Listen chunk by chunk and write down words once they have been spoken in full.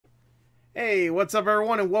Hey, what's up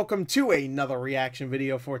everyone, and welcome to another reaction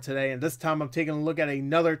video for today. And this time I'm taking a look at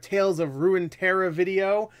another Tales of Runeterra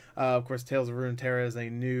video. Of course, Tales of Runeterra is a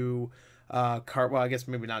new card. Well, I guess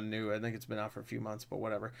maybe not new. I think it's been out for a few months, but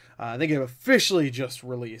whatever. I think it officially just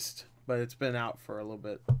released, but it's been out for a little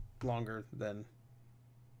bit longer than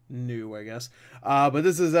new, I guess. But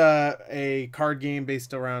this is a card game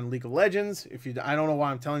based around League of Legends. I don't know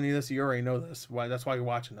why I'm telling you this. You already know this. That's why you're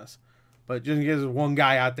watching this. But just in case there's one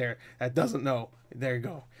guy out there that doesn't know, there you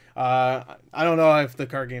go. I don't know if the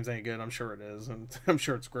card game's any good. I'm sure it is, and I'm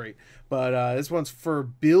sure it's great. But this one's for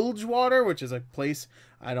Bilgewater, which is a place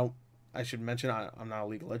I should mention. I'm not a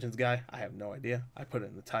League of Legends guy. I have no idea. I put it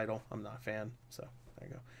in the title. I'm not a fan, so there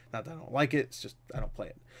you go. Not that I don't like it. It's just I don't play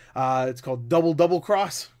it. It's called Double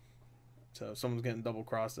Cross. So someone's getting double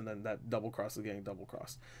crossed, and then that double cross is getting double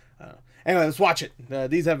crossed. Anyway, let's watch it.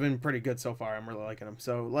 These have been pretty good so far. I'm really liking them.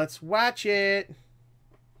 So let's watch it.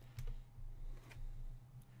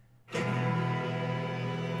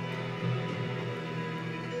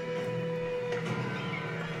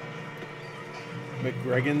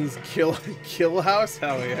 McGregor's Kill House?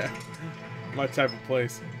 Hell yeah. My type of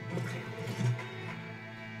place.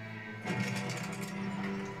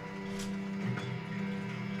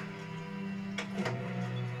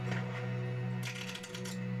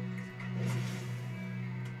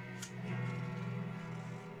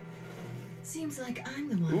 Seems like I'm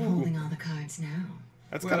the one holding all the cards now.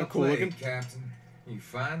 That's kind of cool looking. Captain. You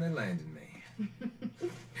finally landed me.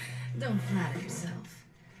 Don't flatter yourself.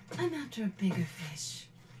 I'm after a bigger fish.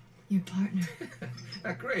 Your partner.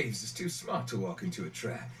 That Graves is too smart to walk into a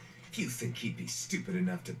trap. You think he'd be stupid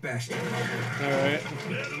enough to bash the bubble? Alright.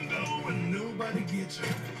 Let him go and nobody gets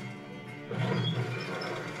hurt.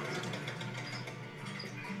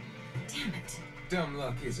 Damn it. Dumb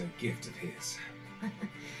luck is a gift of his.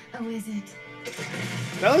 Oh, is it?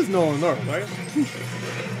 That is Nolan North, right?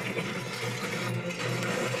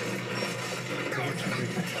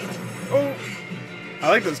 Oh! I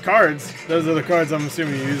like those cards. Those are the cards I'm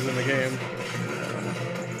assuming you use in the game.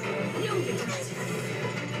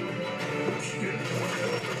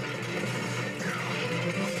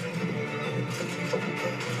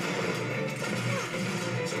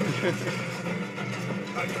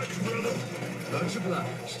 I got you, brother. Much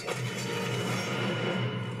obliged.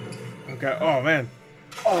 Okay. Oh man.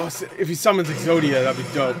 Oh, if he summons Exodia, that'd be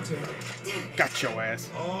dope. Got your ass.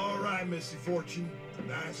 All right, Missy Fortune.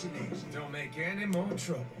 Nice and easy. Don't make any more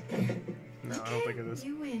trouble. No, I don't think it is.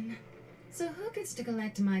 You win. So who gets to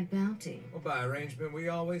collect my bounty? Well, by arrangement, we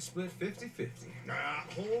always split 50-50. Now,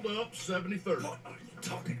 hold up, 70-30. What are you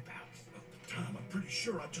talking about? Tom, I'm pretty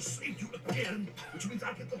sure I just saved you again, which means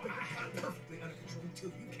I get the big hat perfectly under control until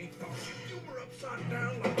you came through. You were upside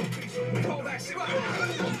down like a piece of meat. Hold that shit.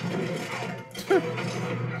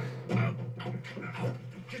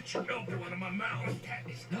 Get your elbow out of my mouth. That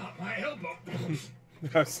is not my elbow.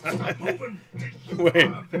 That's Stop moving. Wait.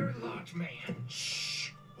 You are a very large man.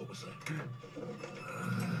 Shh. What was that?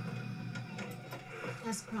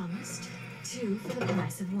 As promised, 2 for the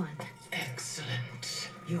price of 1. Excellent.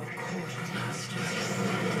 Your quartermaster.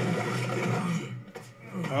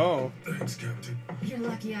 Oh. Thanks, Captain. You're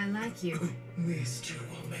lucky I like you. These two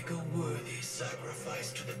will make a worthy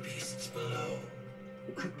sacrifice to the beasts below.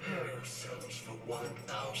 Prepare yourselves for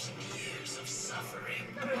 1,000 years of suffering.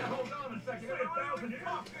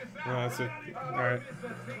 No, that's it. Alright.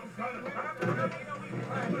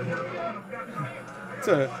 It's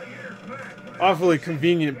a awfully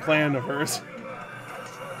convenient plan of hers.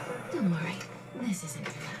 Don't worry. This isn't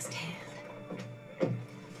your last hand.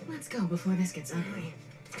 Let's go before this gets ugly.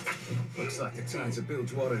 Looks like the tides of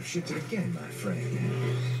Bilgewater have shifted again, my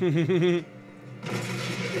friend.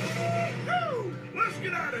 Let's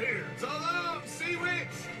get out of here. So long, sea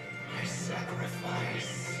witch! My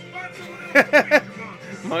sacrifice.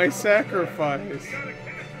 My sacrifice.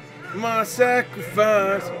 My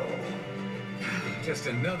sacrifice. Just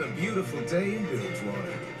another beautiful day in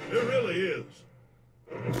Bilgewater. It really is.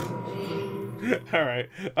 Alright.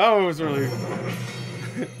 Oh, it was really...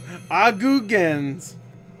 Agugans.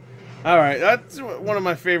 Alright, that's one of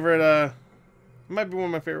my favorite, it might be one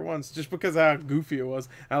of my favorite ones, just because of how goofy it was.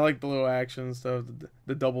 I like the little action stuff,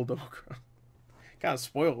 the double cross. Kind of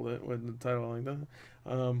spoiled it with the title like that.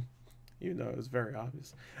 Even though it was very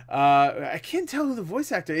obvious. I can't tell who the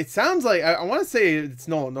voice actor. It sounds like, I want to say it's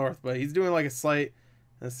Nolan North, but he's doing like a slight...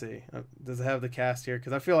 Let's see. Does it have the cast here?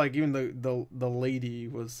 Because I feel like even the lady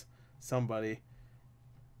was somebody.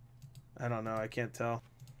 I don't know. I can't tell.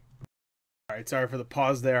 Alright, sorry for the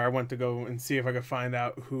pause there. I went to go and see if I could find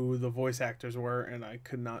out who the voice actors were, and I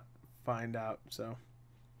could not find out, so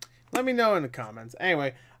let me know in the comments.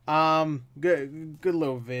 Anyway, Good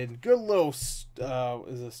little vid. Good little is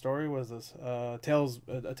it a story? What is this? Tales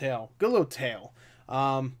a tale. Good little tale.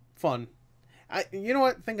 Fun. You know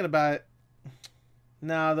what? Thinking about it,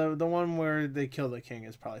 no, the one where they kill the king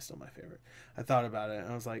is probably still my favorite. I thought about it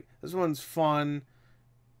and I was like, this one's fun.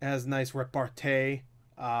 It has nice repartee,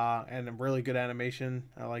 and a really good animation.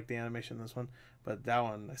 I like the animation in this one, but that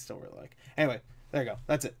one I still really like. Anyway, there you go.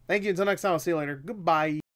 That's it. Thank you. Until next time. I'll see you later. Goodbye.